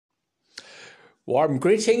Warm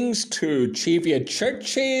greetings to Cheviot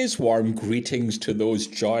churches, warm greetings to those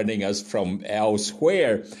joining us from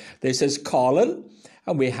elsewhere. This is Colin,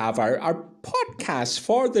 and we have our podcast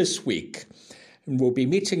for this week. And we'll be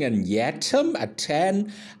meeting in Yettham at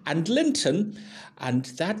 10 and Linton, and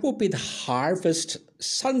that will be the Harvest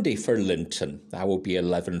Sunday for Linton. That will be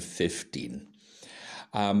 11:15.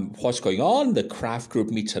 What's going on? The craft group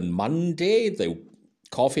meets on Monday, the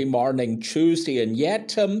coffee morning Tuesday in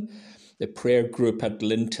Yettham, the prayer group at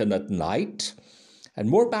Linton at night, and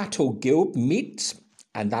Moorbattle Guild meets,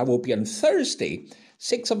 and that will be on Thursday,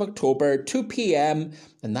 6th of October, 2 p.m,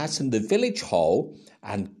 and that's in the Village Hall,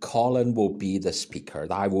 and Colin will be the speaker.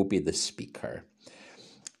 I will be the speaker.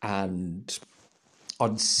 And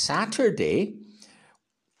on Saturday,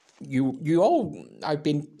 I've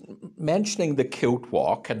been mentioning the Kilt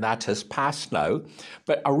Walk, and that has passed now,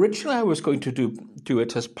 but originally I was going to do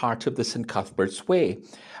it as part of the St. Cuthbert's Way.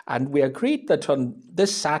 And we agreed that on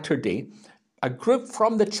this Saturday, a group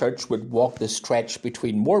from the church would walk the stretch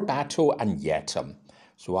between Moorbattle and Yettham,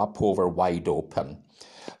 so up over Wide Open.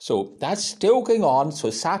 So that's still going on. So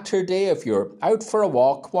Saturday, if you're out for a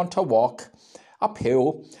walk, want to walk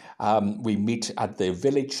uphill, we meet at the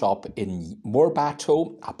village shop in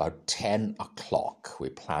Moorbattle about 10 o'clock. We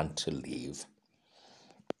plan to leave.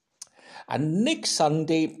 And next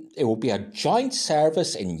Sunday, it will be a joint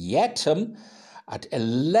service in Yettham at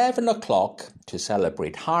 11 o'clock to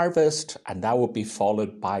celebrate harvest, and that will be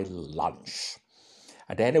followed by lunch.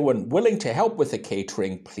 And anyone willing to help with the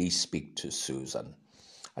catering, please speak to Susan.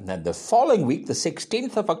 And then the following week, the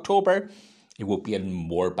 16th of October, it will be in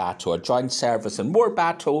Moorbattle, a joint service in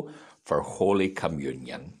Moorbattle for Holy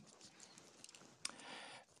Communion.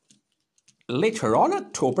 Later on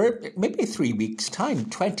October, maybe 3 weeks' time,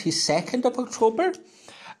 22nd of October,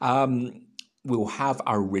 we'll have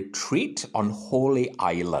our retreat on Holy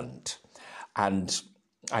Island. And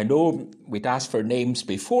I know we'd asked for names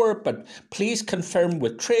before, but please confirm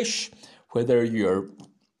with Trish whether you're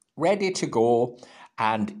ready to go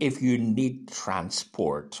and if you need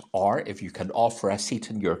transport or if you can offer a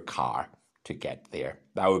seat in your car to get there.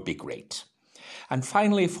 That would be great. And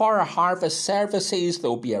finally, for our harvest services,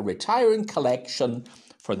 there'll be a retiring collection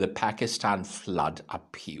for the Pakistan flood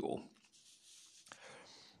appeal.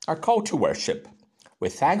 Our call to worship.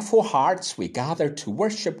 With thankful hearts, we gather to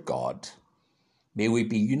worship God. May we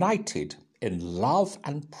be united in love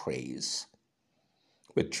and praise.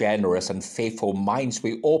 With generous and faithful minds,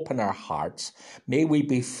 we open our hearts. May we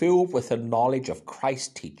be filled with the knowledge of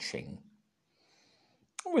Christ's teaching.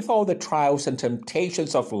 With all the trials and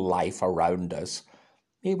temptations of life around us,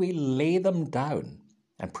 may we lay them down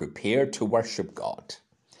and prepare to worship God.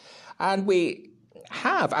 And we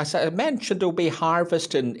have, as I mentioned, there'll be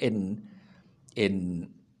harvest in Linton,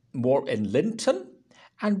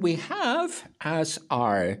 and we have as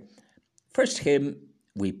our first hymn,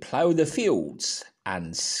 "We Plough the Fields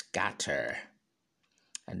and Scatter."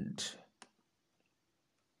 And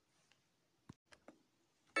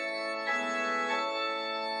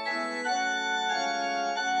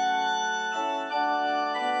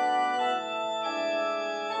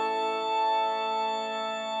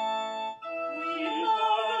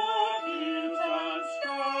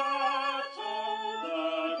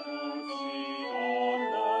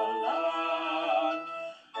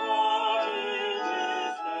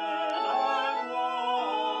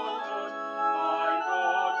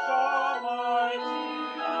God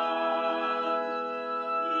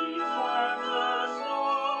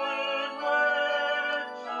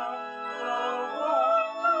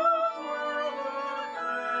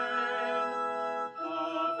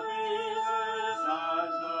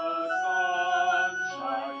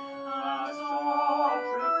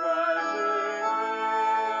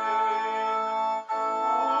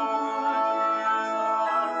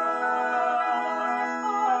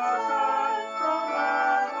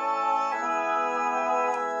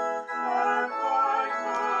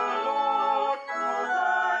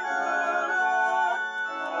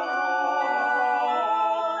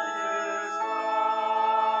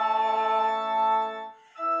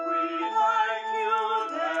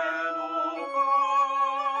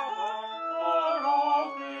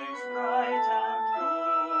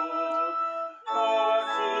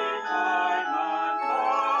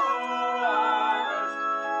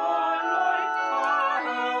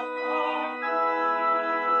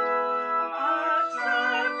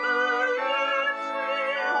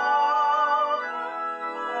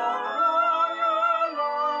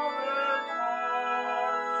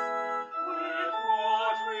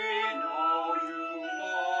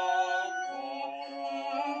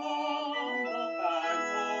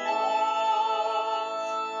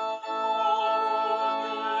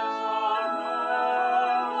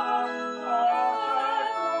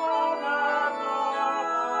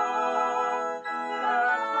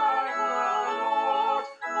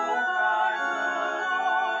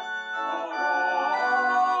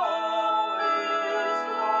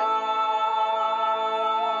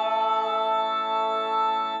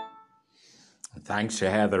Thanks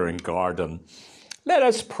to Heather and Gordon. Let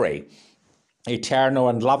us pray. Eternal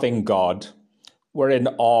and loving God, we're in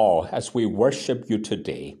awe as we worship you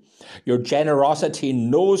today. Your generosity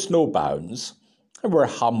knows no bounds, and we're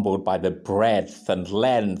humbled by the breadth and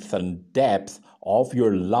length and depth of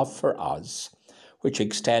your love for us, which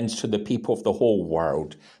extends to the people of the whole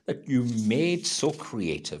world that you made so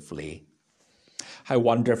creatively. How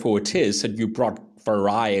wonderful it is that you brought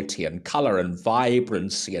variety and colour and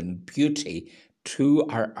vibrancy and beauty to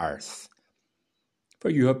our earth. For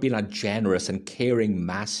you have been a generous and caring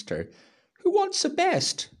master who wants the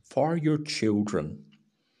best for your children.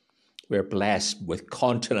 We're blessed with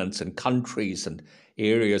continents and countries and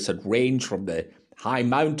areas that range from the high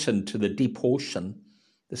mountain to the deep ocean,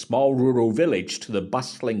 the small rural village to the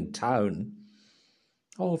bustling town.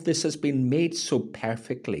 All of this has been made so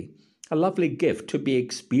perfectly, a lovely gift to be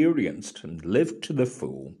experienced and lived to the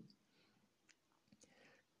full.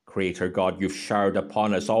 Creator God, you've showered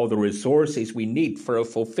upon us all the resources we need for a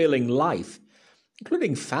fulfilling life,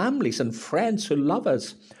 including families and friends who love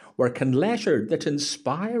us, work and leisure that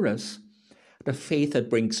inspire us, and a faith that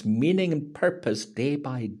brings meaning and purpose day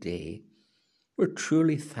by day. We're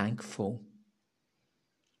truly thankful.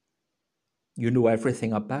 You know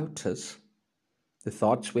everything about us, the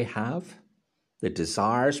thoughts we have, the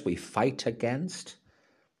desires we fight against,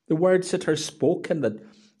 the words that are spoken that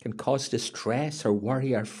can cause distress or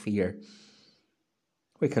worry or fear.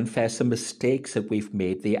 We confess the mistakes that we've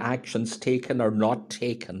made, the actions taken or not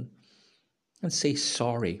taken, and say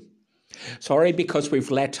sorry. Sorry because we've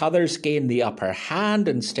let others gain the upper hand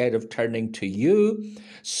instead of turning to you.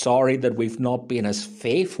 Sorry that we've not been as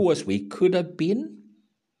faithful as we could have been.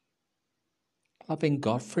 Loving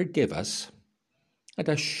God, forgive us and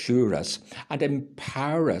assure us and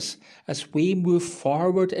empower us as we move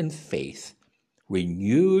forward in faith,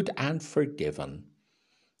 renewed and forgiven,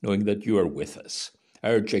 knowing that you are with us,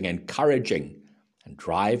 urging, encouraging, and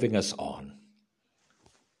driving us on.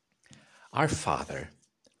 Our Father,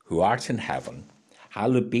 who art in heaven,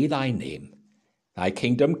 hallowed be thy name. Thy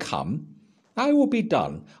kingdom come, thy will be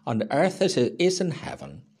done on earth as it is in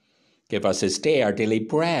heaven. Give us this day our daily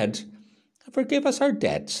bread, and forgive us our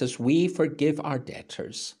debts as we forgive our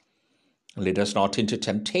debtors. And lead us not into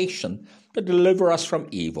temptation, but deliver us from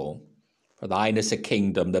evil. For thine is the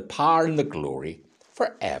kingdom, the power, and the glory,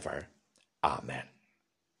 forever. Amen.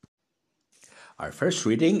 Our first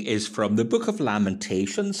reading is from the book of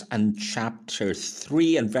Lamentations and chapter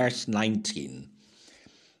 3 and verse 19.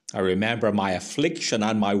 I remember my affliction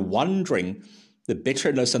and my wandering, the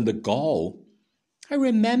bitterness and the gall. I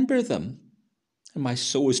remember them, and my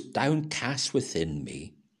soul is downcast within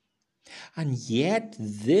me. And yet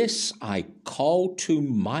this I call to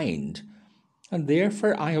mind, and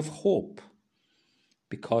therefore I have hope.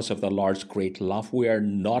 Because of the Lord's great love, we are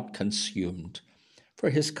not consumed, for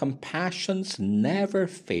his compassions never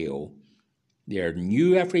fail. They are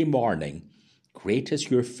new every morning. Great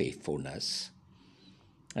is your faithfulness.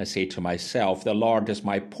 I say to myself, the Lord is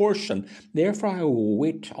my portion, therefore I will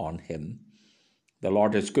wait on him. The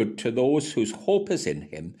Lord is good to those whose hope is in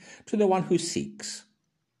him, to the one who seeks.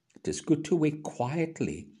 It is good to wait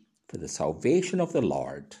quietly for the salvation of the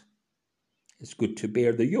Lord. It's good to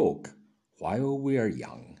bear the yoke while we are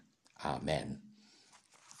young. Amen.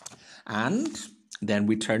 And then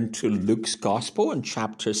we turn to Luke's Gospel in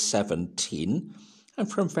chapter 17,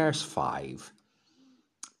 and from verse 5.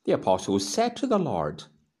 The apostles said to the Lord,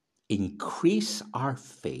 "Increase our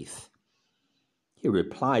faith." He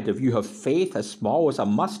replied, "If you have faith as small as a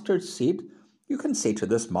mustard seed, you can say to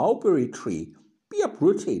this mulberry tree, 'Be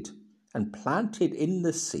uprooted and planted in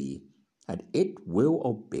the sea,' and it will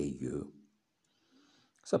obey you.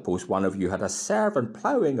 Suppose one of you had a servant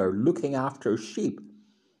ploughing or looking after sheep.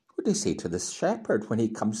 Would he say to the shepherd when he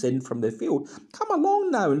comes in from the field, 'Come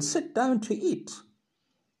along now and sit down to eat'?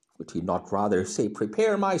 Would he not rather say,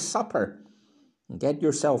 'Prepare my supper, and get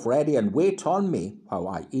yourself ready and wait on me while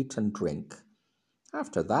I eat and drink?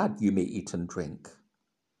 After that you may eat and drink'?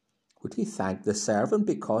 Would he thank the servant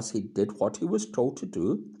because he did what he was told to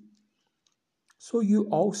do? So you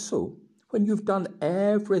also, when you've done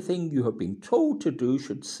everything you have been told to do,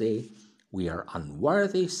 should say, 'We are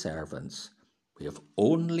unworthy servants. We have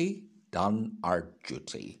only done our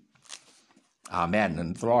duty.'" Amen.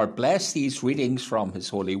 And the Lord bless these readings from his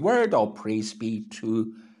holy word. All praise be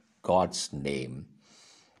to God's name.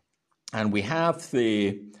 And we have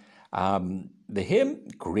the hymn,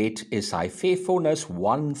 "Great is Thy Faithfulness,"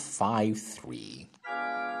 153.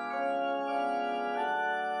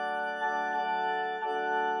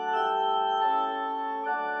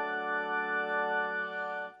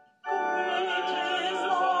 Great is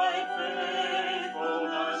thy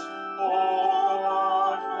faithfulness, O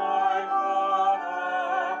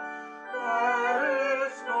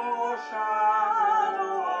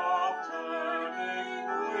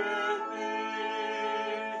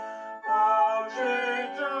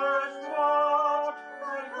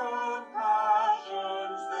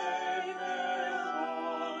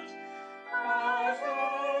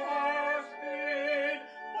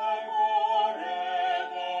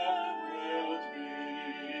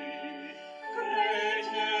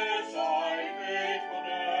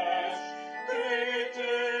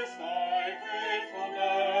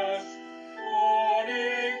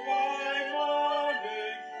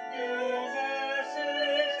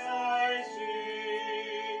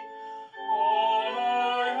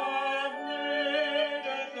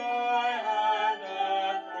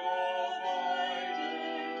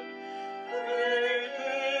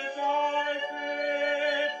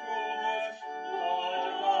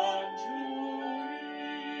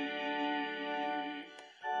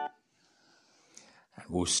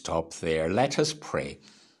We'll stop there. Let us pray.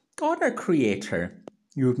 God, our Creator,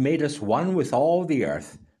 you have made us one with all the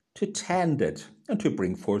earth to tend it and to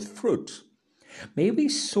bring forth fruit. May we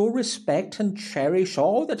so respect and cherish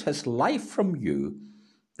all that has life from you,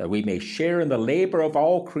 that we may share in the labour of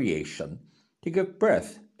all creation to give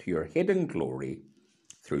birth to your hidden glory.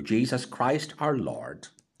 Through Jesus Christ our Lord.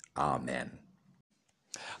 Amen.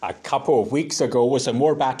 A couple of weeks ago was the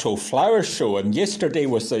Moorbattle Flower Show, and yesterday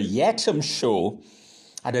was the Yetholm Show.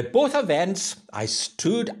 And at both events, I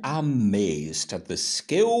stood amazed at the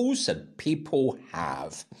skills that people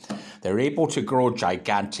have. They're able to grow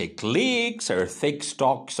gigantic leeks or thick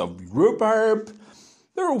stalks of rhubarb.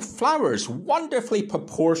 There are flowers wonderfully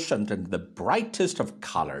proportioned in the brightest of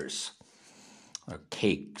colours. There are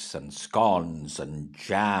cakes and scones and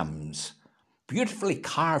jams, beautifully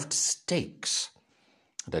carved steaks.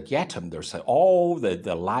 And at Yetholm, there's all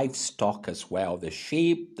the livestock as well, the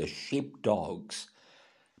sheepdogs.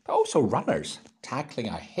 But also runners tackling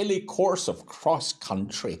a hilly course of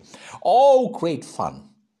cross-country. All great fun.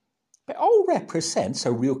 But all represents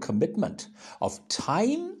a real commitment of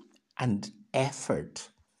time and effort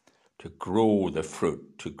to grow the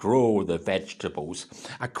fruit, to grow the vegetables,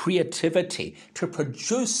 a creativity to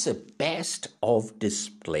produce the best of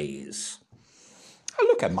displays. I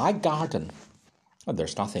look at my garden, and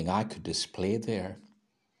there's nothing I could display there.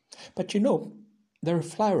 But you know, there are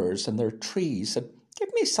flowers and there are trees that give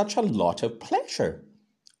me such a lot of pleasure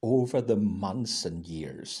over the months and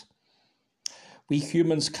years. We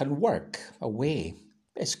humans can work away.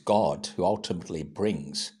 It's God who ultimately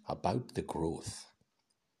brings about the growth.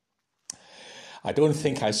 I don't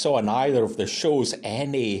think I saw in either of the shows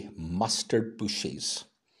any mustard bushes.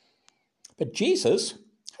 But Jesus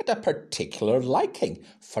had a particular liking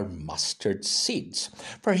for mustard seeds,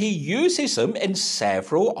 for he uses them in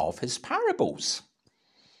several of his parables.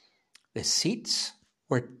 The seeds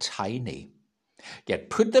were tiny, yet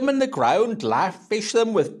put them in the ground, lavish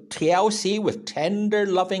them with TLC, with tender,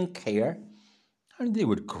 loving care, and they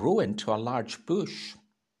would grow into a large bush.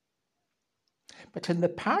 But in the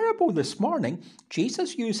parable this morning,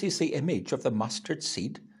 Jesus uses the image of the mustard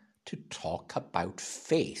seed to talk about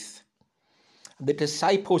faith. And the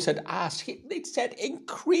disciples had asked, they said,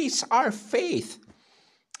 increase our faith.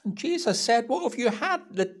 And Jesus said, well, if you had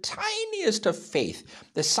the tiniest of faith,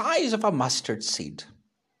 the size of a mustard seed,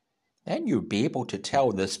 then you'd be able to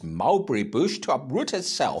tell this mulberry bush to uproot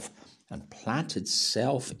itself and plant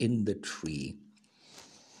itself in the tree.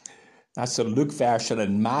 That's the Luke version.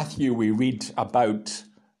 In Matthew, we read about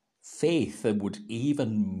faith that would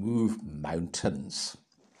even move mountains.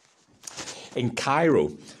 In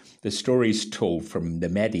Cairo, the story is told from the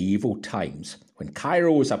medieval times, when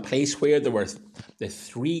Cairo was a place where there were the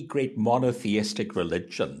three great monotheistic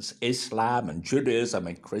religions, Islam and Judaism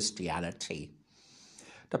and Christianity.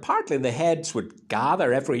 Partly the heads would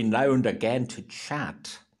gather every now and again to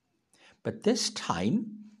chat. But this time,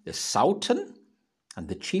 the Sultan and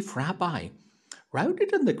the chief rabbi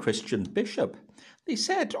rounded on the Christian bishop. They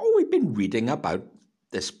said, we've been reading about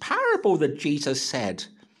this parable that Jesus said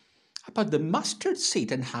about the mustard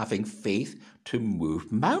seed and having faith to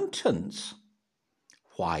move mountains.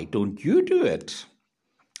 Why don't you do it?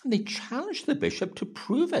 And they challenged the bishop to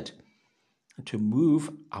prove it and to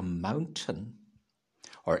move a mountain,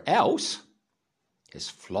 or else his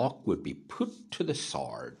flock would be put to the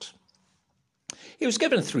sword. He was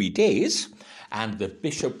given 3 days, and the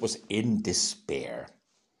bishop was in despair.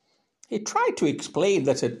 He tried to explain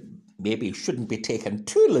that it maybe shouldn't be taken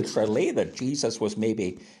too literally, that Jesus was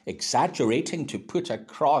maybe exaggerating to put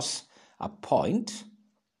across a point,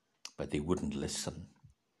 but they wouldn't listen.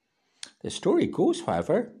 The story goes,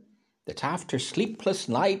 however, that after sleepless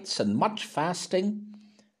nights and much fasting,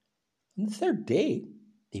 on the 3rd day,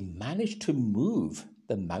 they managed to move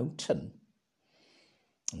the mountain.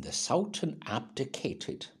 And the Sultan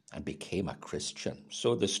abdicated and became a Christian.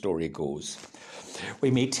 So the story goes. We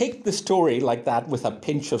may take the story like that with a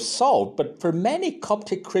pinch of salt, but for many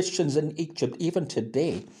Coptic Christians in Egypt, even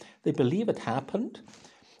today, they believe it happened.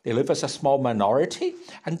 They live as a small minority,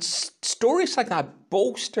 and stories like that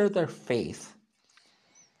bolster their faith.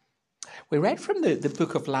 We read from the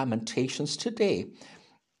book of Lamentations today.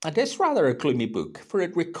 And it's rather a gloomy book, for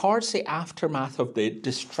it records the aftermath of the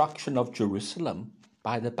destruction of Jerusalem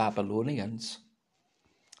by the Babylonians.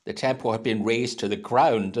 The temple had been razed to the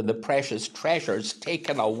ground and the precious treasures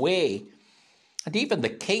taken away. And even the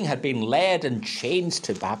king had been led in chains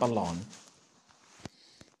to Babylon.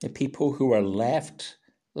 The people who were left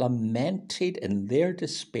lamented in their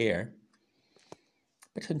despair.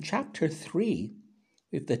 But in chapter 3,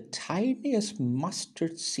 we have the tiniest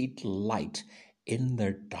mustard seed light in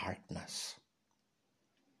their darkness.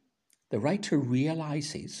 the writer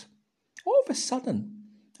realizes, all of a sudden,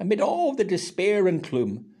 amid all the despair and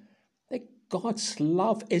gloom, that God's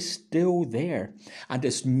love is still there and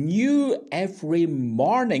is new every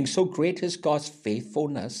morning. So great is God's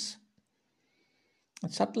faithfulness.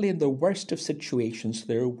 And suddenly, in the worst of situations,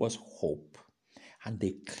 there was hope. And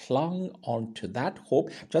they clung on to that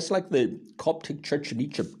hope, just like the Coptic church in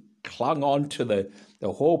Egypt clung on to the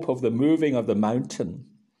hope of the moving of the mountain.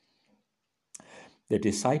 The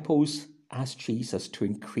disciples asked Jesus to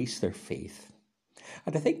increase their faith.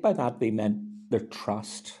 And I think by that they meant their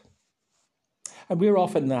trust. And we're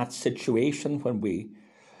often in that situation when we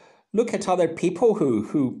look at other people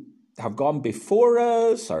who have gone before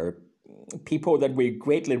us, or people that we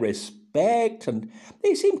greatly respect, and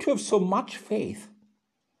they seem to have so much faith,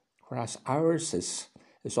 whereas ours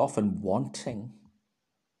is often wanting.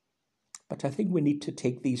 But I think we need to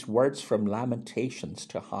take these words from Lamentations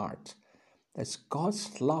to heart, that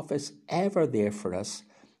God's love is ever there for us,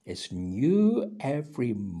 is new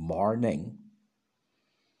every morning.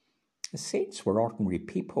 The saints were ordinary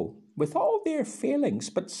people with all their failings,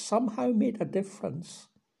 but somehow made a difference.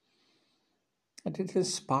 And it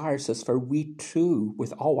inspires us, for we too,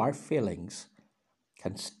 with all our failings,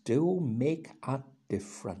 can still make a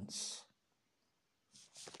difference.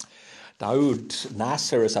 Daoud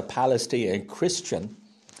Nasser is a Palestinian Christian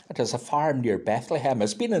and has a farm near Bethlehem,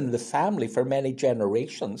 has been in the family for many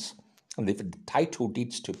generations, and they've title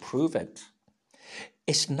deeds to prove it.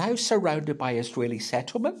 Is now surrounded by Israeli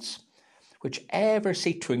settlements, which ever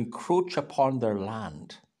seek to encroach upon their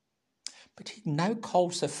land. But he now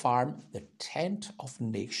calls the farm the Tent of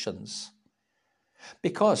Nations,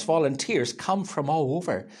 because volunteers come from all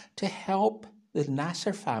over to help the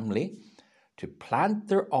Nasser family to plant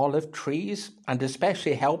their olive trees and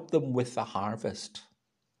especially help them with the harvest.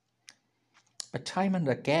 But time and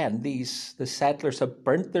again, the settlers have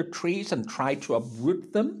burnt their trees and tried to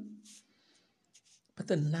uproot them. But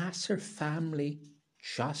the Nasser family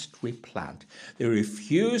just replant. They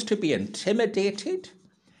refuse to be intimidated,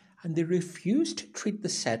 and they refuse to treat the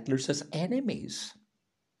settlers as enemies.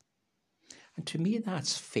 And to me,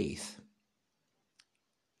 that's faith.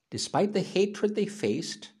 Despite the hatred they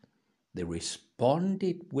faced, they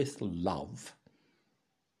responded with love.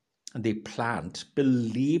 And they plant,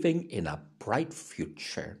 believing in a bright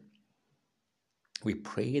future. We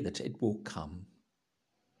pray that it will come.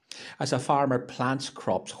 As a farmer plants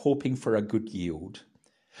crops hoping for a good yield,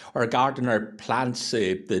 or a gardener plants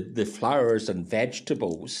the flowers and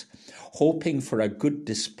vegetables hoping for a good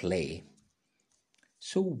display,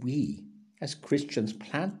 so we, as Christians,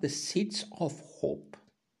 plant the seeds of hope.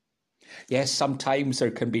 Yes, sometimes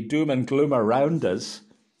there can be doom and gloom around us,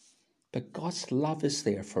 but God's love is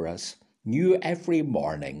there for us, new every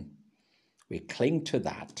morning. We cling to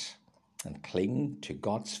that and cling to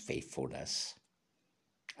God's faithfulness.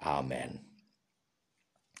 Amen.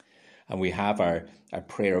 And we have our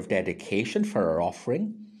prayer of dedication for our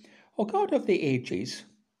offering. O God of the ages,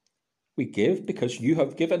 we give because you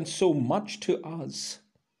have given so much to us.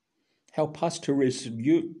 Help us to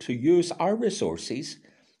use our resources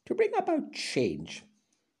to bring about change,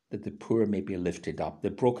 that the poor may be lifted up, the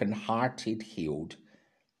broken-hearted healed,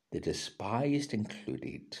 the despised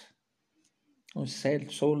included.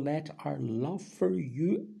 So let our love for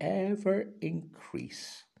you ever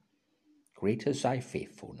increase. Great is thy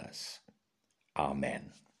faithfulness.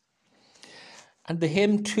 Amen. And the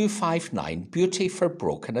hymn 259, Beauty for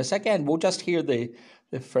Brokenness. Again, we'll just hear the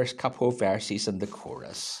first couple of verses and the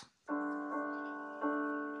chorus.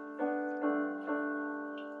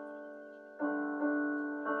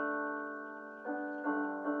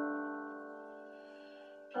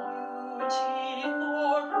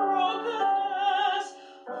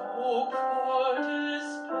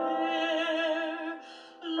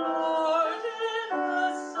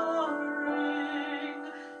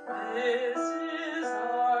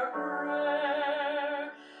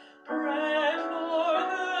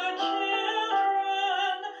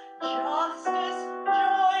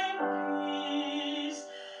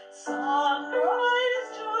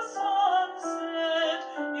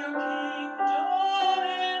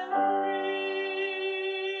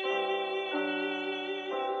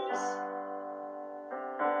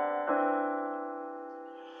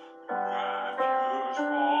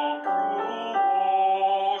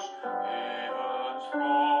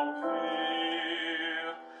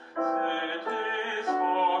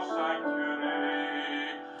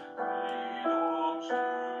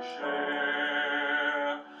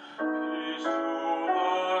 Peace to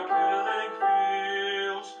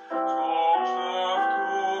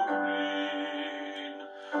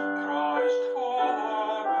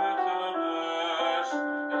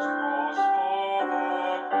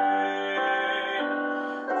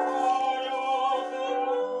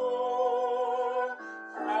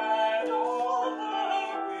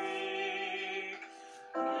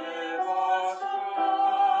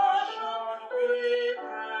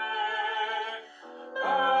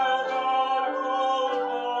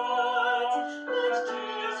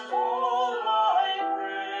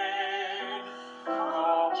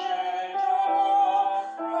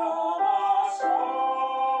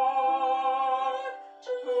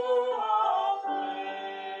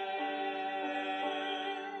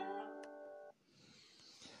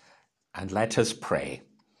And let us pray.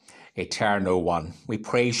 Eternal One, we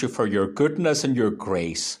praise you for your goodness and your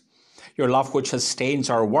grace, your love which sustains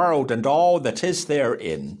our world and all that is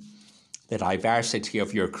therein, the diversity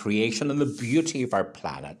of your creation and the beauty of our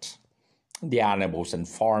planet, the animals and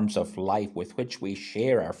forms of life with which we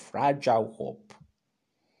share our fragile hope.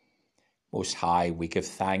 Most High, we give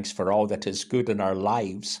thanks for all that is good in our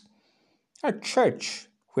lives, our church,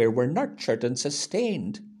 where we're nurtured and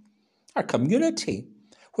sustained, our community,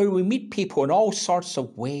 where we meet people in all sorts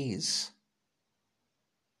of ways.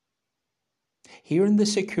 Here in the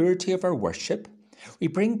security of our worship, we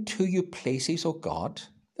bring to you places, O God,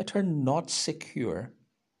 that are not secure.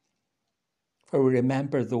 For we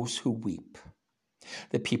remember those who weep,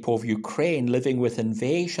 the people of Ukraine living with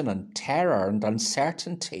invasion and terror and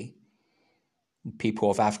uncertainty, the people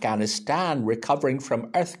of Afghanistan recovering from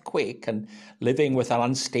earthquake and living with an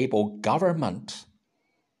unstable government,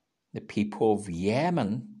 the people of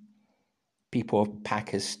Yemen, people of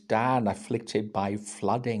Pakistan afflicted by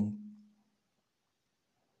flooding.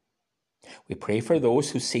 We pray for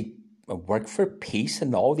those who seek work for peace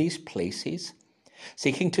in all these places,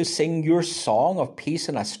 seeking to sing your song of peace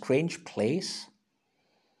in a strange place.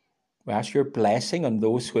 We ask your blessing on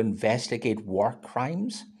those who investigate war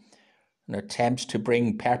crimes and attempts to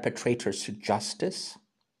bring perpetrators to justice.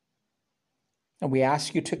 And we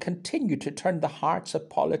ask you to continue to turn the hearts of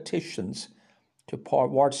politicians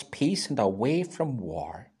towards peace and away from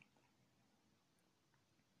war.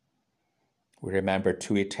 We remember,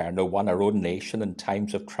 too, Eternal One, our own nation in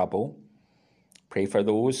times of trouble. Pray for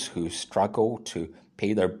those who struggle to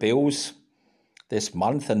pay their bills this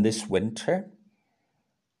month and this winter.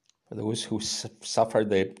 For those who suffer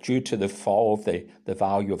due to the fall of the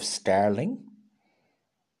value of sterling.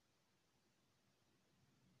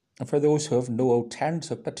 And for those who have no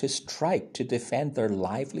alternative but to strike to defend their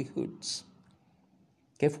livelihoods.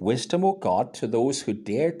 Give wisdom, O God, to those who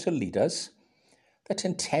dare to lead us, that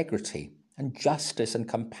integrity and justice and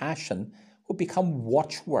compassion will become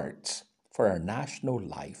watchwords for our national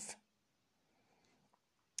life.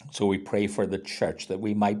 So we pray for the church that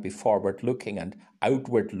we might be forward-looking and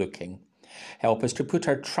outward-looking. Help us to put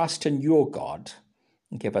our trust in you, O God,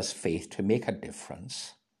 and give us faith to make a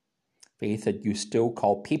difference. Faith that you still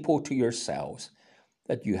call people to yourselves,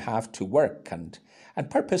 that you have to work and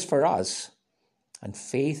purpose for us, and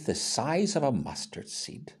faith the size of a mustard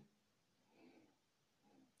seed.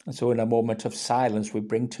 And so in a moment of silence, we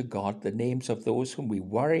bring to God the names of those whom we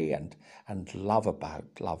worry and love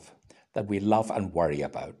that we love and worry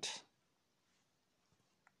about.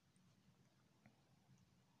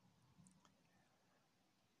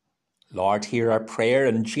 Lord, hear our prayer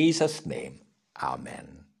in Jesus' name.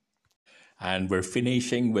 Amen. And we're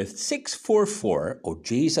finishing with 644, O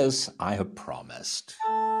Jesus, I have promised.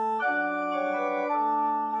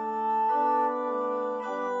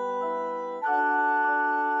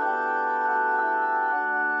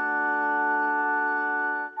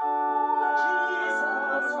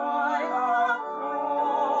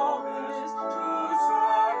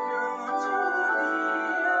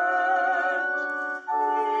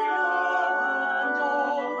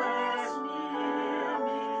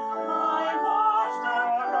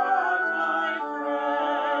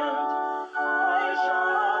 I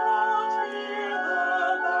shall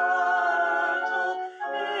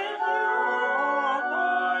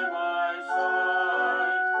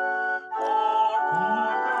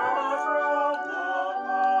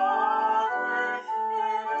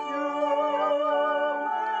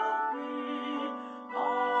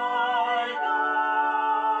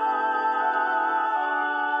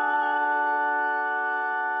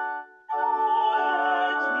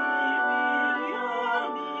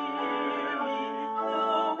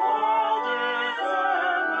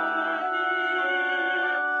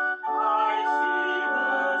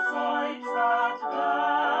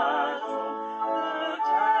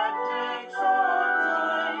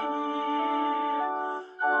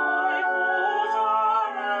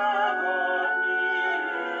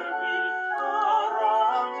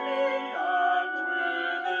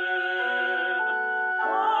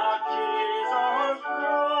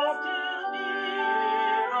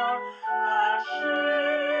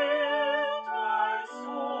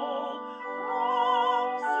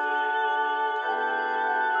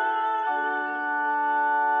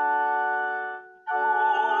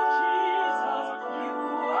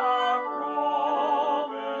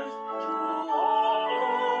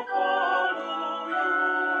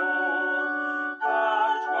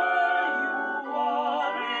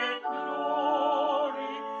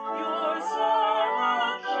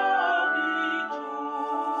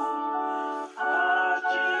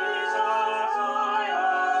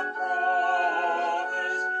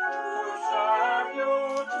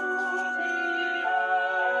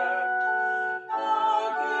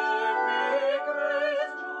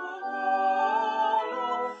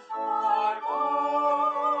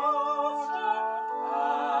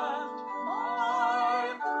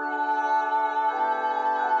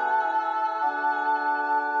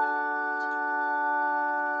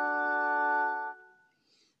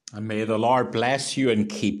And may the Lord bless you and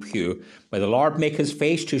keep you. May the Lord make his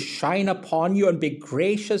face to shine upon you and be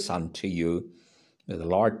gracious unto you. May the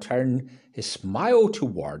Lord turn his smile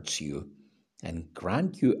towards you and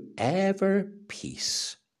grant you ever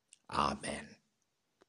peace. Amen.